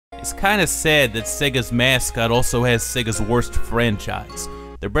It's kinda sad that Sega's mascot also has Sega's worst franchise.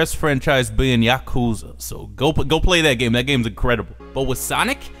 Their best franchise being Yakuza, so go play that game. That game's incredible. But with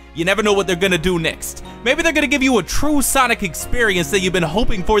Sonic, you never know what they're gonna do next. Maybe they're gonna give you a true Sonic experience that you've been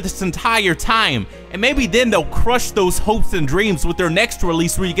hoping for this entire time, and maybe then they'll crush those hopes and dreams with their next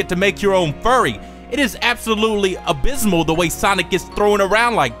release where you get to make your own furry. It is absolutely abysmal the way Sonic gets thrown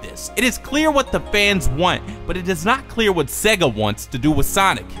around like this. It is clear what the fans want, but it is not clear what Sega wants to do with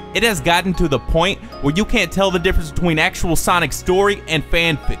Sonic. It has gotten to the point where you can't tell the difference between actual Sonic story and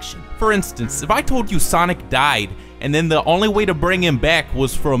fan fiction. For instance, if I told you Sonic died, and then the only way to bring him back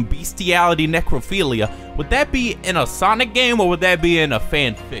was from bestiality necrophilia, would that be in a Sonic game or would that be in a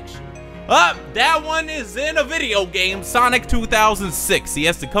fan fiction? That one is in a video game, Sonic 2006. He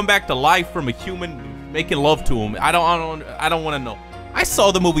has to come back to life from a human making love to him. I don't want to know. I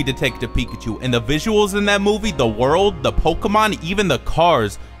saw the movie Detective Pikachu, and the visuals in that movie, the world, the Pokemon, even the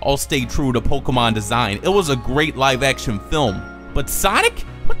cars, all stayed true to Pokemon design. It was a great live-action film. But Sonic?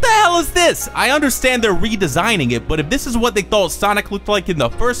 What the hell is this? I understand they're redesigning it, but if this is what they thought Sonic looked like in the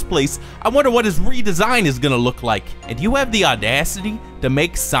first place, I wonder what his redesign is gonna look like. And you have the audacity to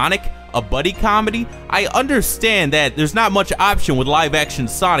make Sonic a buddy comedy? I understand that there's not much option with live-action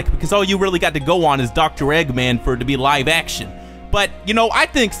Sonic because all you really got to go on is Dr. Eggman for it to be live-action. But, you know, I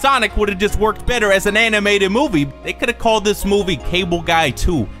think Sonic would have just worked better as an animated movie. They could have called this movie Cable Guy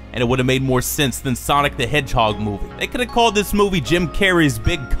 2, and it would have made more sense than Sonic the Hedgehog movie. They could have called this movie Jim Carrey's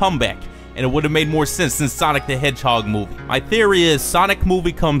Big Comeback, and it would have made more sense than Sonic the Hedgehog movie. My theory is Sonic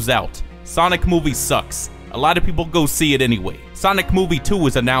movie comes out. Sonic movie sucks. A lot of people go see it anyway. Sonic movie 2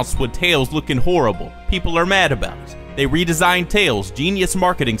 is announced with Tails looking horrible. People are mad about it. They redesigned Tails, genius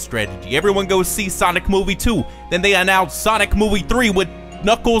marketing strategy. Everyone goes see Sonic movie 2. Then they announce Sonic movie 3 with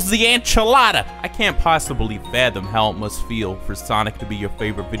Knuckles the Enchilada. I can't possibly fathom how it must feel for Sonic to be your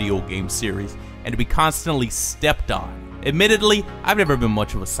favorite video game series and to be constantly stepped on. Admittedly, I've never been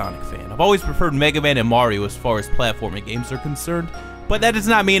much of a Sonic fan. I've always preferred Mega Man and Mario as far as platforming games are concerned, but that does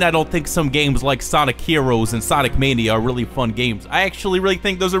not mean I don't think some games like Sonic Heroes and Sonic Mania are really fun games. I actually really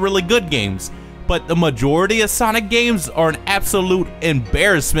think those are really good games, but the majority of Sonic games are an absolute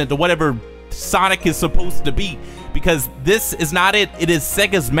embarrassment to whatever Sonic is supposed to be, because this is not it. It is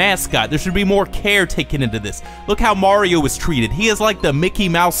Sega's mascot. There should be more care taken into this. Look how Mario is treated. He is like the Mickey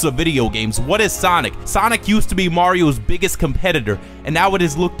Mouse of video games. What is Sonic? Sonic used to be Mario's biggest competitor, and now it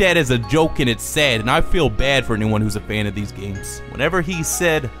is looked at as a joke, and it's sad, and I feel bad for anyone who's a fan of these games. Whenever he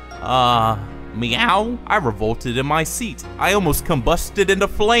said, meow, I revolted in my seat. I almost combusted into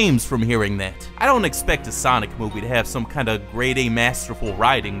flames from hearing that. I don't expect a Sonic movie to have some kind of grade A masterful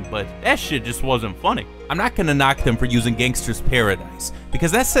writing, but that shit just wasn't funny. I'm not gonna knock them for using Gangster's Paradise,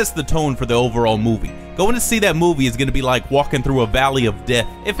 because that sets the tone for the overall movie. Going to see that movie is gonna be like walking through a valley of death.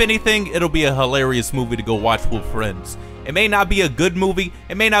 If anything, it'll be a hilarious movie to go watch with friends. It may not be a good movie,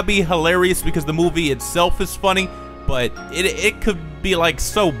 it may not be hilarious because the movie itself is funny, but it could be like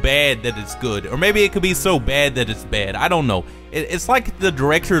so bad that it's good, or maybe it could be so bad that it's bad. I don't know. It's like the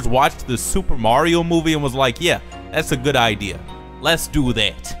directors watched the Super Mario movie and was like, yeah, that's a good idea. Let's do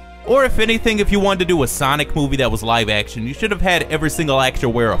that. Or if anything, if you wanted to do a Sonic movie that was live action, you should have had every single actor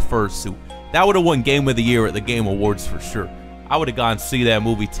wear a fursuit. That would have won Game of the Year at the Game Awards for sure. I would have gone see that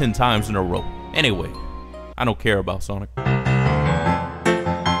movie 10 times in a row. Anyway, I don't care about Sonic.